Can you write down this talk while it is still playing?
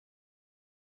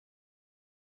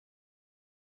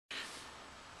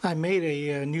I made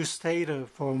a new stator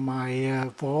for my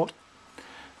vault,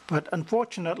 but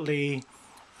unfortunately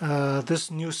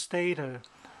this new stator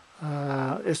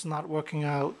is not working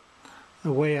out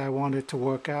the way I want it to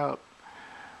work out.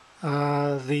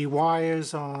 The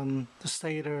wires on the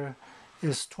stator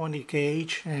is 20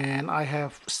 gauge and I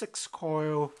have 6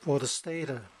 coil for the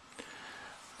stator.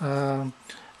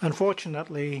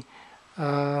 Unfortunately,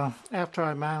 after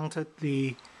I mounted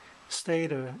the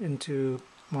stator into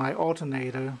my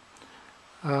alternator,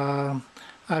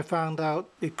 I found out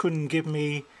it couldn't give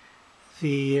me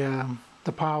the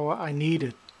power I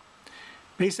needed.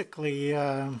 Basically,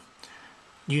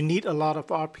 you need a lot of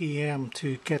RPM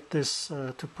to get this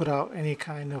to put out any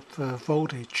kind of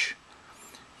voltage,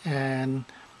 and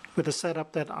with the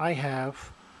setup that I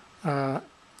have,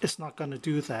 it's not going to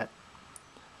do that.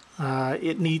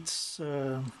 It needs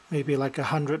maybe like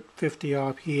 150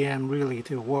 RPM really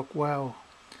to work well,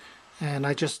 and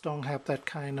I just don't have that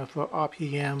kind of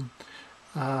RPM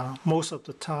most of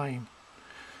the time.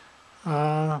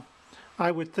 I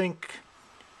would think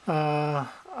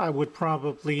I would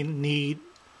probably need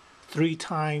 3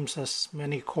 times as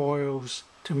many coils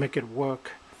to make it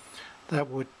work. That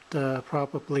would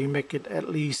probably make it at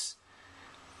least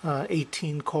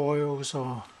 18 coils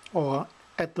or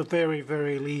at the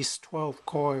very least 12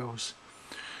 coils.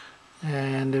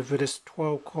 And if it is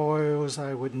 12 coils,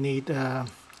 I would need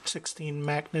 16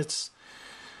 magnets,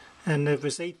 and if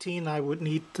it's 18, I would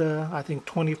need I think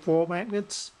 24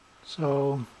 magnets.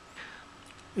 So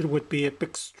it would be a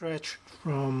big stretch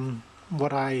from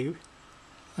what I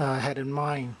had in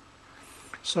mind.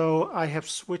 So I have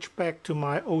switched back to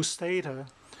my old stator.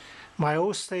 My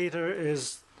old stator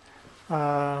is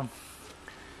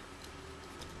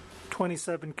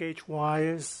 27 gauge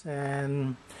wires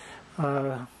and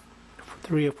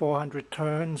 300 or 400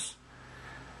 turns,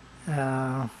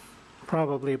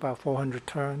 probably about 400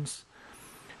 turns,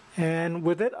 and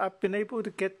with it I've been able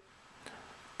to get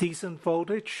decent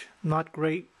voltage, not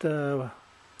great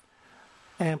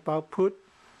amp output,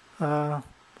 but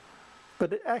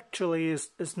it actually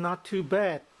is not too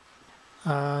bad.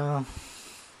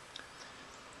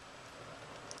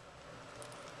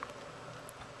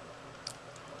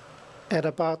 At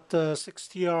about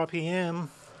 60 RPM,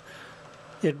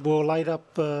 it will light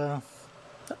up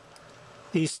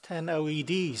these 10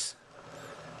 LEDs,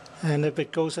 and if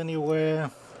it goes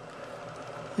anywhere,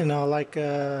 you know, like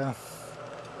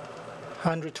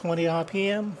 120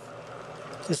 RPM,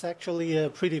 it's actually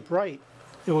pretty bright.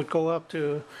 It would go up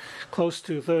to close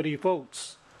to 30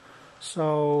 volts.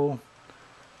 So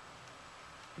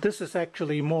this is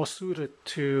actually more suited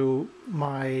to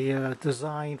my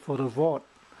design for the vawt.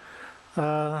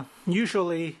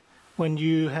 Usually when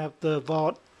you have the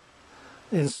vawt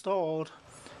installed,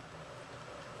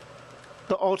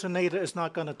 the alternator is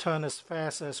not going to turn as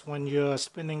fast as when you're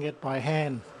spinning it by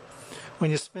hand.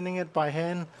 When you're spinning it by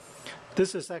hand,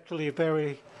 this is actually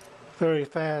very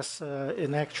fast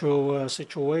in actual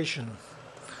situation.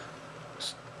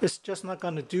 It's just not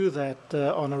going to do that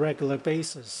on a regular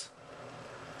basis.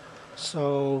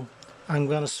 So I'm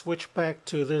going to switch back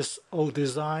to this old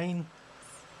design,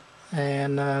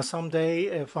 and someday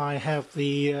if I have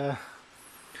the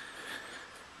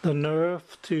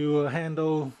nerve to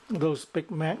handle those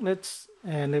big magnets,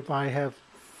 and if I have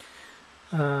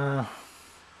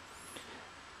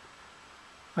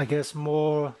I guess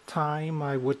more time,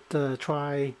 I would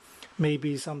try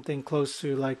maybe something close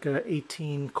to like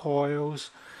 18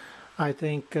 coils. I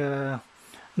think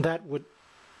that would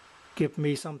give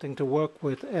me something to work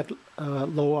with at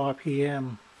low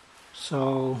RPM.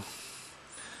 So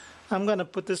I'm gonna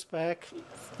put this back.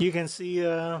 You can see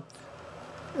at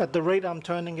the rate I'm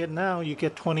turning it now, you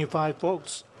get 25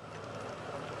 volts.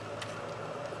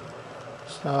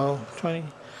 So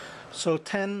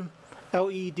 10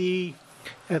 LED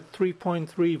at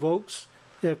 3.3 volts.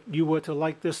 If you were to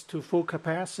light this to full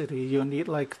capacity, you'll need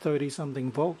like 30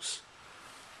 something volts.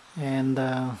 And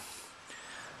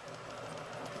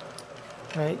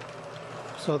right,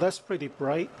 so that's pretty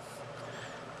bright.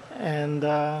 And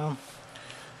I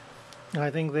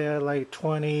think they're like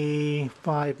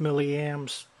 25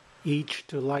 milliamps each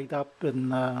to light up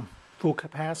in full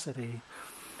capacity.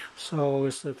 So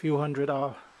it's a few hundred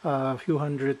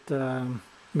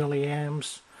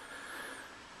milliamps.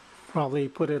 Probably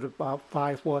put it about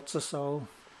 5 watts or so.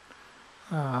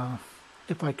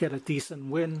 If I get a decent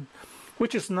wind,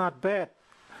 which is not bad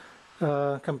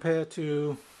compared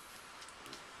to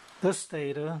this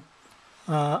stator.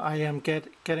 I am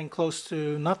getting close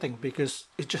to nothing because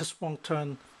it just won't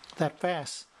turn that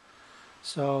fast.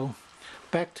 So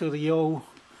back to the old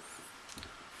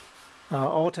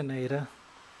alternator.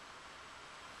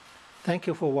 Thank Thank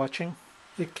you for watching.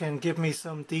 It can give me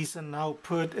some decent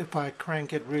output if I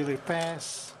crank it really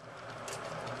fast.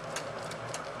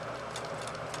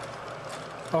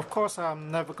 Of course, I'm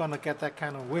never gonna get that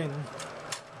kind of wind.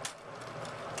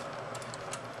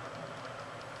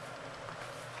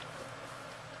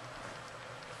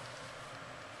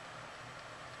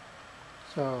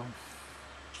 So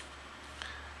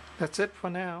that's it for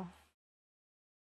now.